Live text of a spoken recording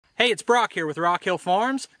Hey, it's Brock here with Rock Hill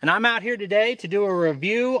Farms, and I'm out here today to do a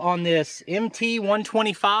review on this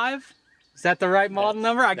MT125. Is that the right model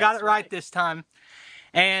number? I got it right this time.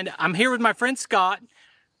 And I'm here with my friend Scott.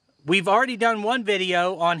 We've already done one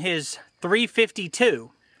video on his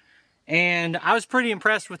 352, and I was pretty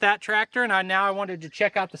impressed with that tractor, and now I wanted to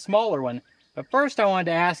check out the smaller one. But first I wanted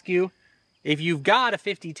to ask you, if you've got a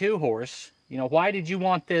 52 horse, why did you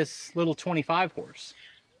want this little 25 horse?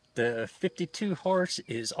 The 52 horse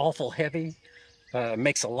is awful heavy,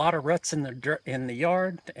 makes a lot of ruts in the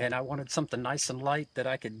yard, and I wanted something nice and light that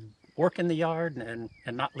I could work in the yard and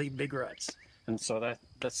not leave big ruts. And so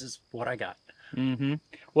this is what I got. Mm-hmm.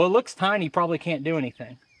 Well, it looks tiny, probably can't do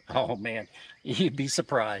anything. Oh man, you'd be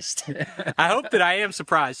surprised. I hope that I am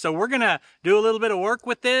surprised. So we're gonna do a little bit of work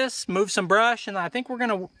with this, move some brush, and I think we're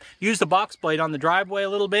gonna use the box blade on the driveway a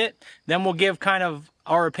little bit. Then we'll give kind of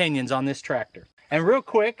our opinions on this tractor. And real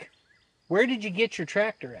quick, where did you get your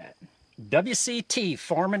tractor at? WCT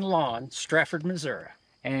Farm and Lawn, Stratford, Missouri.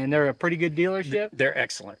 And they're a pretty good dealership? They're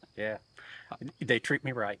excellent, yeah. They treat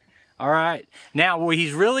me right. All right. Now,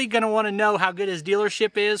 he's really going to want to know how good his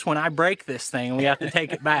dealership is when I break this thing and we have to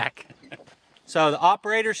take it back. So the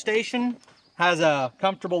operator station has a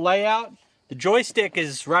comfortable layout. The joystick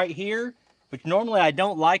is right here, which normally I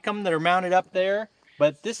don't like them that are mounted up there.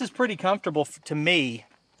 But this is pretty comfortable to me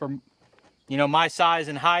for, my size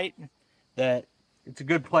and height. That it's a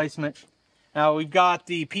good placement. Now we've got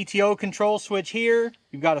the PTO control switch here.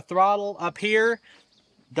 You've got a throttle up here.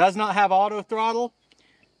 Does not have auto throttle.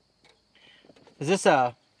 Is this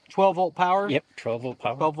a 12 volt power? Yep, 12 volt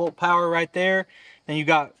power. 12 volt power right there. Then you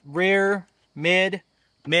got rear, mid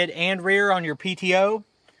and rear on your PTO.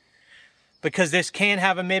 Because this can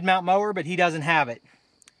have a mid mount mower, but he doesn't have it.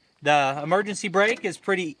 The emergency brake is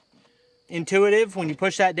pretty intuitive. When you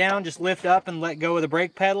push that down, just lift up and let go of the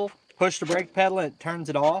brake pedal. Push the brake pedal and it turns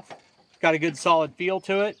it off. It's got a good solid feel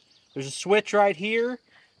to it. There's a switch right here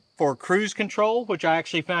for cruise control, which I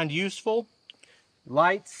actually found useful.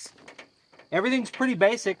 Lights. Everything's pretty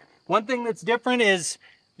basic. One thing that's different is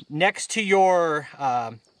next to your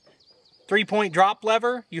 3-point drop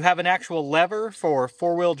lever, you have an actual lever for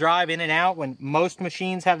four-wheel drive in and out, when most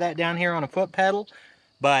machines have that down here on a foot pedal.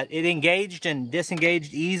 But it engaged and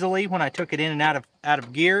disengaged easily when I took it in and out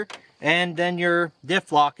of gear. And then your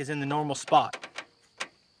diff lock is in the normal spot.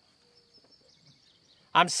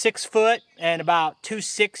 I'm 6 foot and about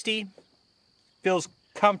 260. Feels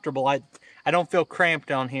comfortable. I don't feel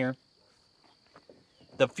cramped on here.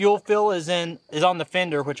 The fuel fill is on the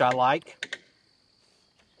fender, which I like.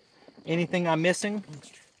 Anything I'm missing?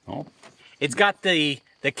 Oh. It's got the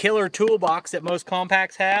killer toolbox that most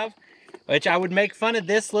compacts have, which I would make fun of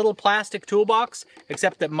this little plastic toolbox,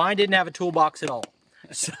 except that mine didn't have a toolbox at all.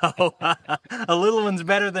 So, a little one's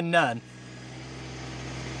better than none.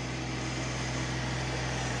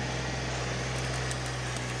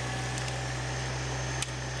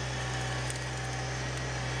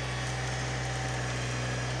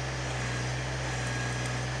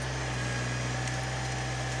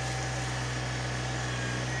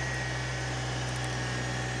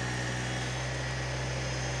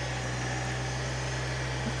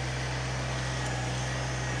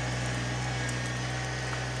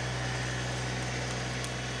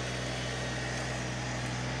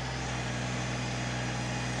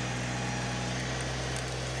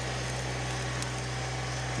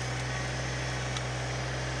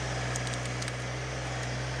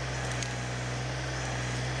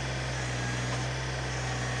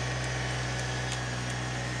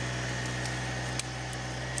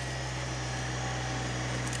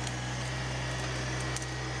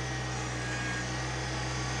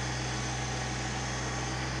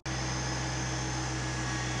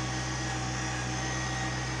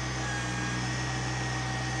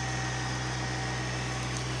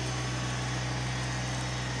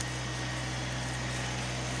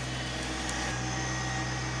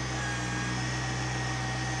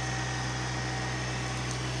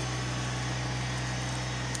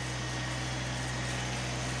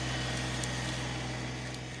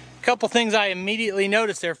 Couple things I immediately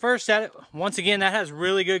noticed there. First, once again, that has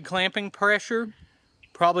really good clamping pressure,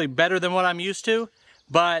 probably better than what I'm used to,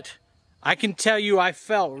 but I can tell you I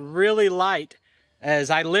felt really light as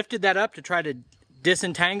I lifted that up to try to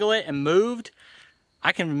disentangle it and moved.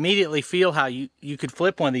 I can immediately feel how you could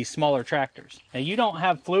flip one of these smaller tractors. Now, you don't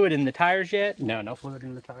have fluid in the tires yet? No fluid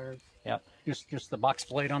in the tires. Yep. Just the box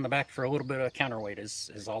blade on the back for a little bit of counterweight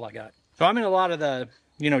is all I got. So I'm in a lot of the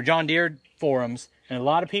John Deere forums, and a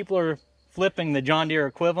lot of people are flipping the John Deere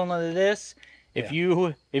equivalent of this. If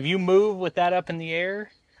you move with that up in the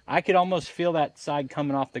air, I could almost feel that side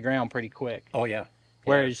coming off the ground pretty quick. Oh yeah.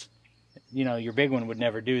 Whereas, you know, your big one would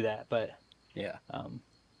never do that. But yeah,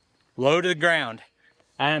 low to the ground.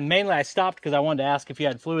 And mainly I stopped because I wanted to ask if you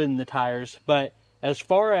had fluid in the tires. But as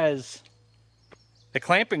far as the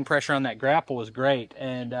clamping pressure on that grapple was great,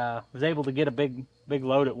 and was able to get a big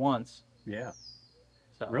load at once. Yeah,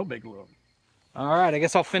 so real big load. All right, I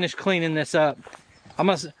guess I'll finish cleaning this up.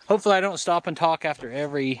 Hopefully I don't stop and talk after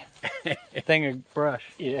every thing of brush.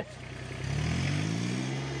 Yeah.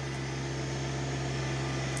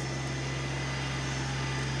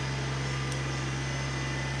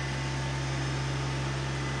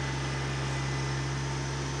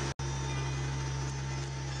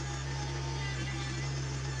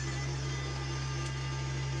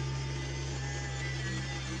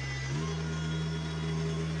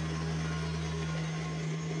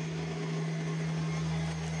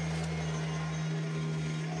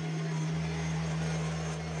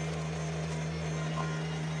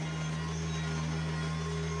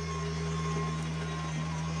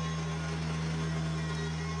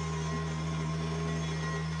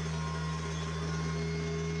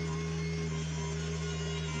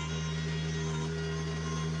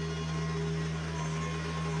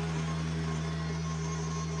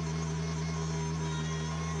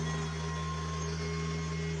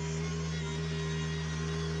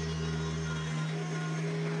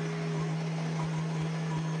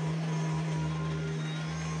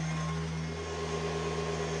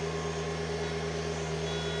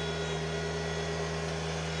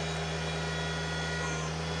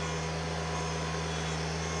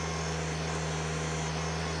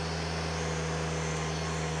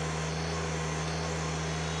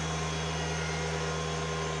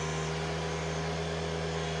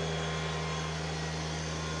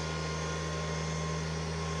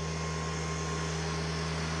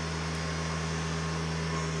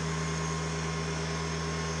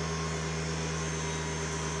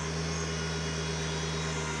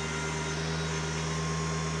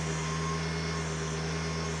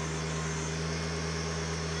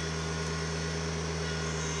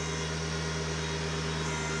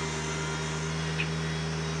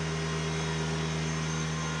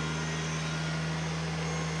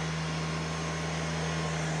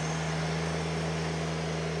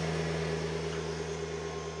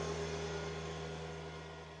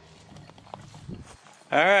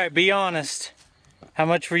 All right, be honest. How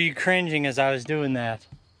much were you cringing as I was doing that?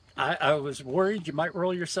 I was worried you might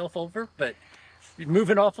roll yourself over, but you're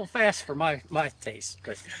moving awful fast for my taste.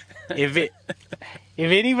 But If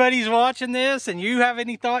anybody's watching this and you have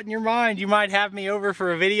any thought in your mind, you might have me over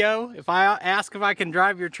for a video. If I ask if I can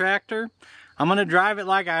drive your tractor, I'm gonna drive it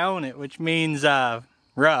like I own it, which means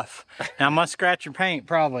rough. And I must scratch your paint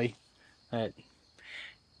probably. But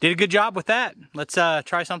did a good job with that. Let's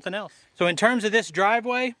try something else. So in terms of this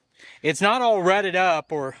driveway, it's not all rutted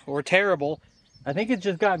up or terrible. I think it's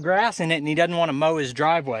just got grass in it and he doesn't want to mow his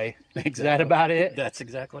driveway. Exactly. Is that about it? That's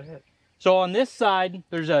exactly it. So on this side,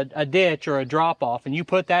 there's a ditch or a drop off, and you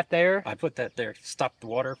put that there? I put that there to stop the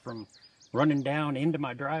water from running down into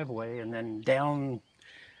my driveway and then down,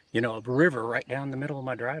 you know, a river right down the middle of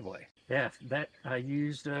my driveway. Yeah, that I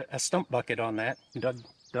used a stump bucket on that,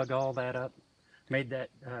 dug all that up, made that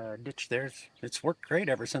ditch there. It's worked great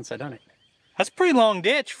ever since I done it. That's a pretty long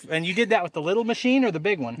ditch, and you did that with the little machine or the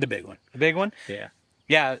big one? The big one. The big one? Yeah.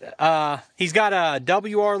 Yeah, he's got a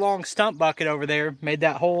WR long stump bucket over there, made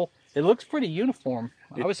that hole. It looks pretty uniform.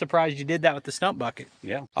 I was surprised you did that with the stump bucket.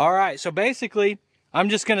 Yeah. All right, so basically, I'm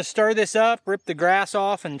just gonna stir this up, rip the grass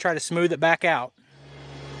off, and try to smooth it back out.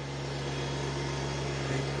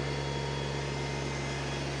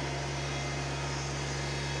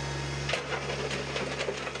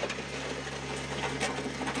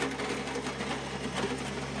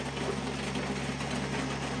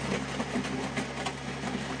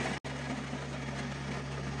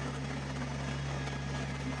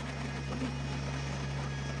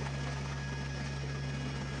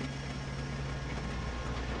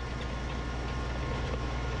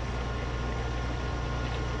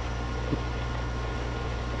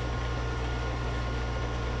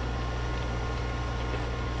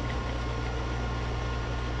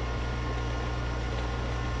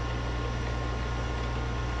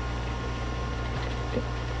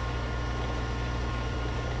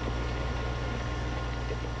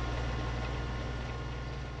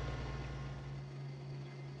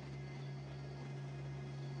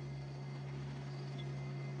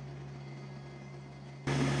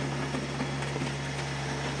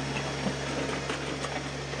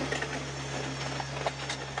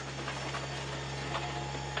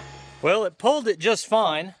 Well, it pulled it just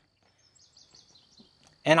fine.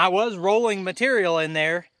 And I was rolling material in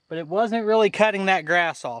there, but it wasn't really cutting that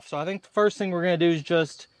grass off. So I think the first thing we're gonna do is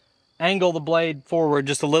just angle the blade forward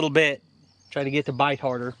just a little bit, try to get to bite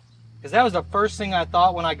harder. Because that was the first thing I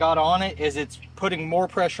thought when I got on it, is it's putting more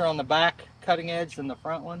pressure on the back cutting edge than the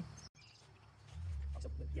front one.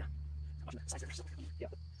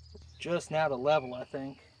 Just now to level, I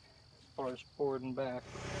think, as far as forward and back.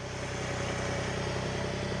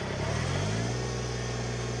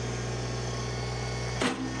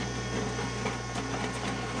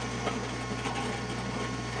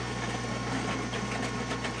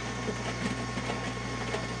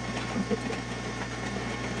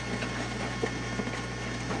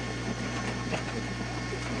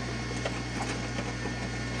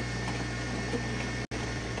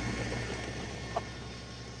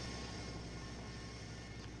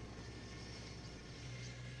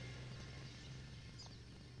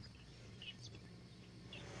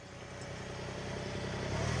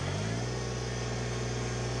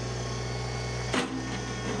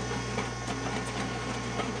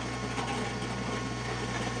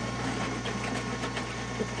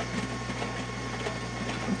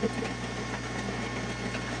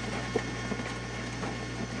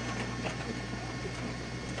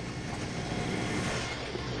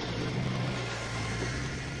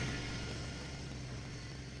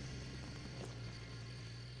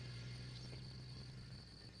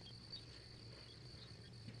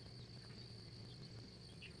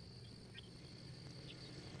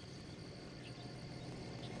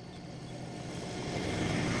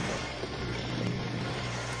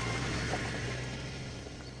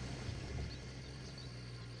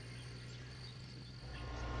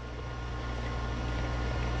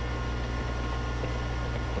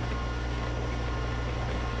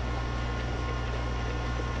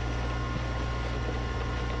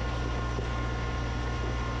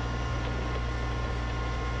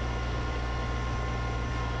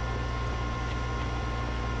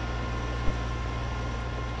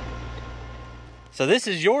 So this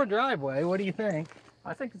is your driveway. What do you think?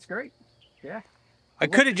 I think it's great. Yeah. I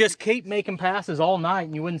could have just kept making passes all night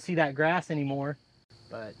and you wouldn't see that grass anymore.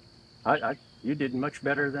 But you did much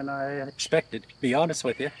better than I expected, to be honest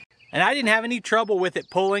with you. And I didn't have any trouble with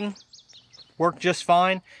it pulling. Worked just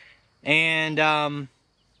fine. And I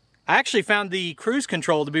actually found the cruise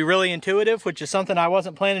control to be really intuitive, which is something I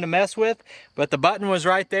wasn't planning to mess with. But the button was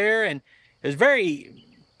right there and it was very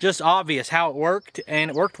just obvious how it worked, and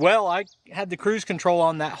it worked well. I had the cruise control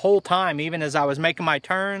on that whole time, even as I was making my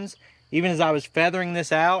turns, even as I was feathering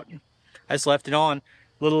this out. I just left it on. A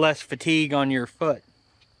little less fatigue on your foot.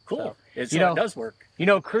 Cool. So, it does work. You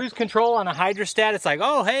know, cruise control on a hydrostat, it's like,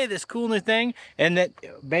 oh, hey, this cool new thing. And that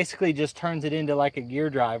basically just turns it into like a gear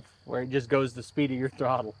drive where it just goes the speed of your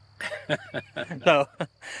throttle. So,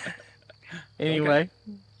 anyway.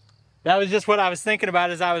 Okay. That was just what I was thinking about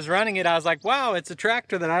as I was running it. I was like, wow, it's a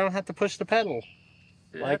tractor that I don't have to push the pedal.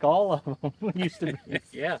 Yeah. Like all of them used to be.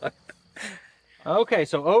 Yeah. Okay,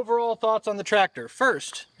 so overall thoughts on the tractor.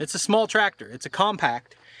 First, it's a small tractor. It's a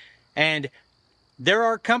compact. And there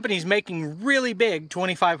are companies making really big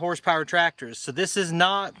 25 horsepower tractors. So this is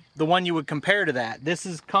not the one you would compare to that. This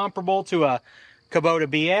is comparable to a Kubota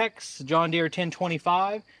BX, John Deere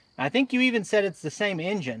 1025. I think you even said it's the same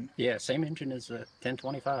engine. Yeah, same engine as the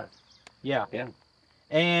 1025. Yeah. Yeah.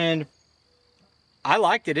 And I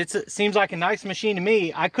liked it. It seems like a nice machine to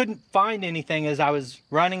me. I couldn't find anything as I was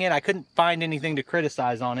running it. I couldn't find anything to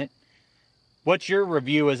criticize on it. What's your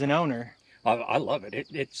review as an owner? I love it.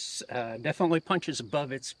 It's definitely punches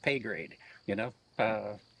above its pay grade, you know.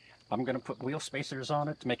 I'm going to put wheel spacers on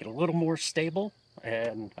it to make it a little more stable,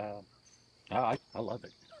 and I love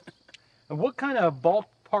it. And what kind of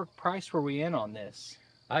ballpark price were we in on this?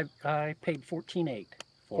 I paid $14,800.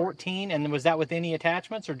 14, and was that with any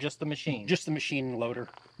attachments or just the machine? Just the machine loader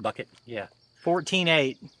bucket, yeah.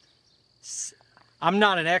 14,800. I'm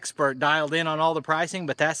not an expert dialed in on all the pricing,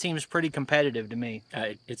 but that seems pretty competitive to me.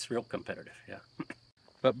 It's real competitive, yeah.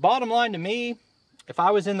 But bottom line to me, if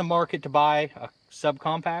I was in the market to buy a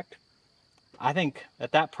subcompact, I think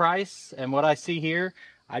at that price and what I see here,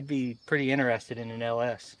 I'd be pretty interested in an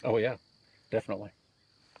LS. Oh yeah, definitely.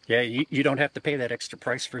 Yeah, you don't have to pay that extra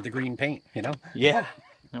price for the green paint, you know? Yeah.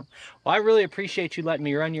 Well, I really appreciate you letting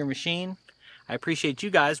me run your machine. I appreciate you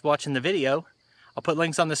guys watching the video. I'll put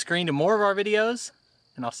links on the screen to more of our videos,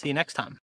 and I'll see you next time.